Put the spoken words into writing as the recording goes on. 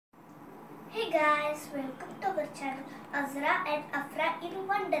Hey guys, welcome to our channel Azra and Afra in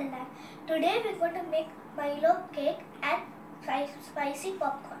Wonderland. Today we're going to make Milo cake and spicy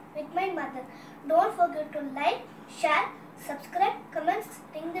popcorn with my mother. Don't forget to like, share, subscribe, comments,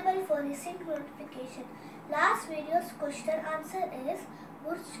 ring the bell for receive notification. Last video's question answer is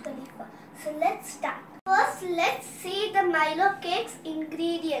Burj Khalifa. So let's start. First let's see the Milo cake's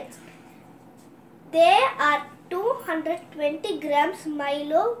ingredients. There are 220 grams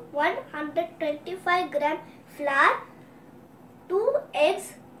Milo, 125 gram flour, 2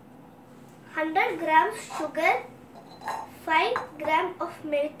 eggs, 100 grams sugar, 5 gram of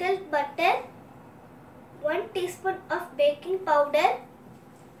melted butter, 1 teaspoon of baking powder,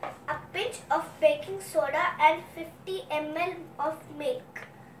 a pinch of baking soda and 50 ml of milk.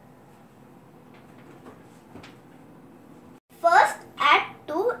 First add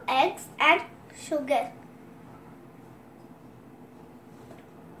 2 eggs and sugar.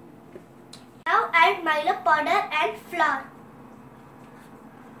 Now add Milo powder and flour.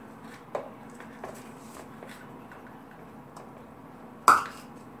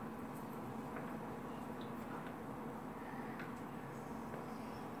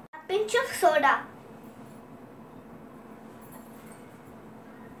 A pinch of soda.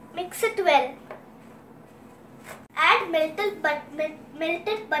 Mix it well. Add melted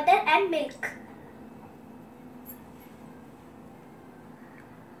butter and milk.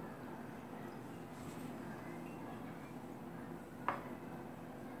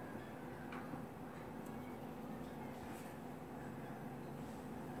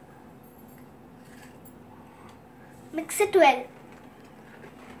 Mix it well.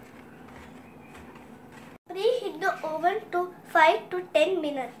 Preheat the oven to 5 to 10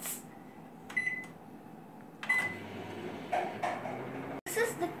 minutes. This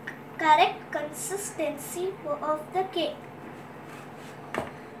is the correct consistency of the cake.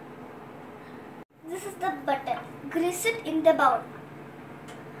 This is the butter. Grease it in the bowl.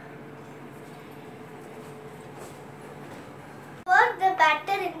 Pour the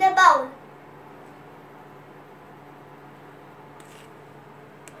batter in the bowl.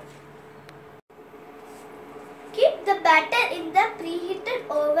 Keep the batter in the preheated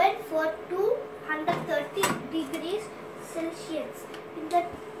oven for 230 degrees Celsius in 30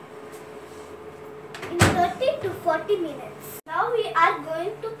 to 40 minutes. Now we are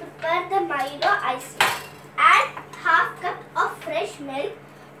going to prepare the Milo icing. Add half cup of fresh milk,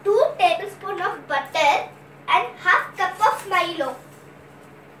 2 tablespoons of butter and half cup of Milo.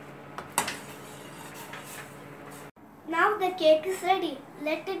 Now the cake is ready.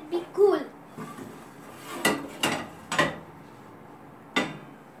 Let it be cool.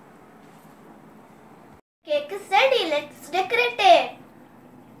 Cake is ready. Let's decorate it.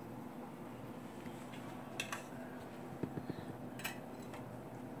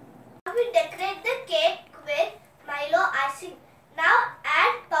 Now we decorate the cake with Milo icing. Now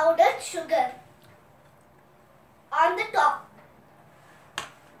add powdered sugar on the top.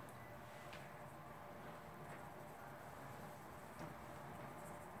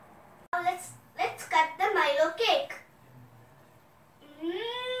 Now let's cut the Milo cake.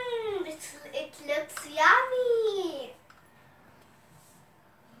 It looks yummy.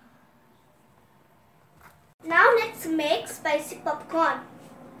 Now let's make spicy popcorn.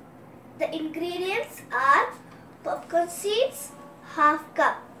 The ingredients are popcorn seeds, half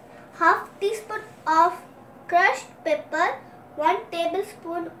cup, half teaspoon of crushed pepper, 1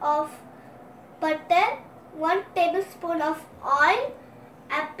 tablespoon of butter, 1 tablespoon of oil,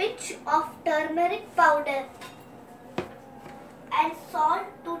 a pinch of turmeric powder and salt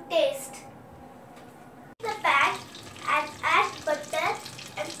to taste. The pan and add butter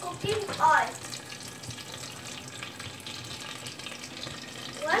and cooking oil.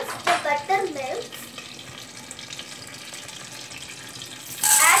 Once the butter melts,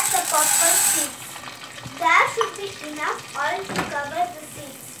 add the popcorn seeds. There should be enough oil to cover the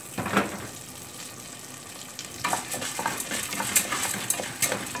seeds.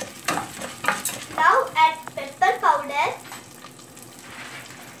 Now add pepper powder.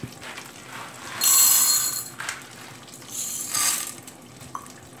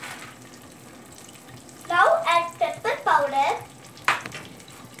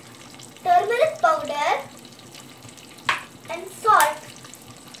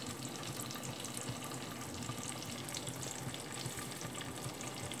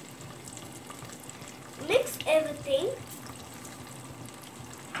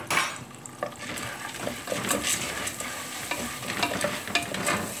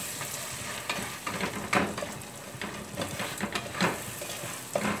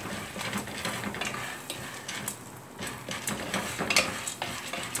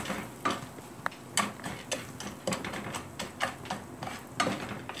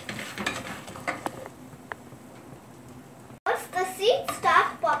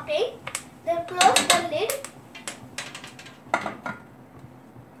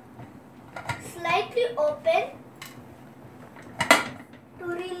 open to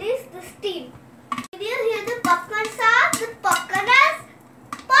release the steam. Did you hear the popcorn sound? The popcorn is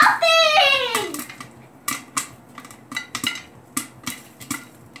popping!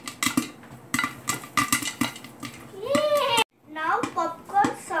 Yay! Now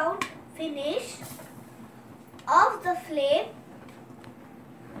popcorn sound finish. Off the flame.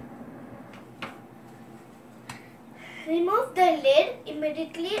 Remove the lid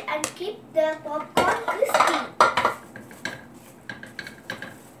immediately and keep the popcorn crispy.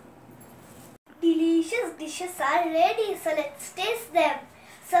 Delicious dishes are ready, so let's taste them.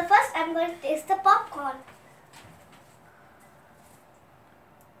 So first I'm going to taste the popcorn.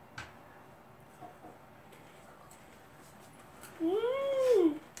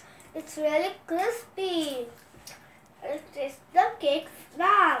 It's really crispy. Let's taste the cake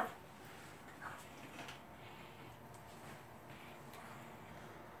now.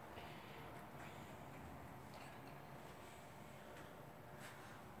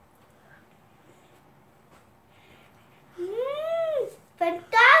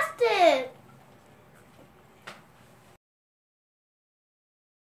 Fantastic!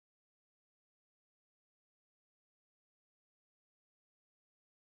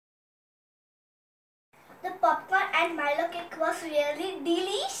 The popcorn and Milo cake was really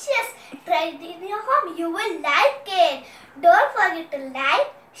delicious. Try it in your home. You will like it. Don't forget to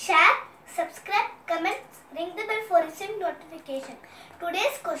like, share, subscribe, comment, ring the bell for receiving notification.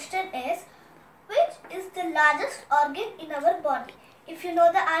 Today's question is, which is the largest organ in our body? If you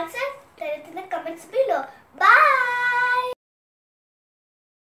know the answer, tell it in the comments below. Bye!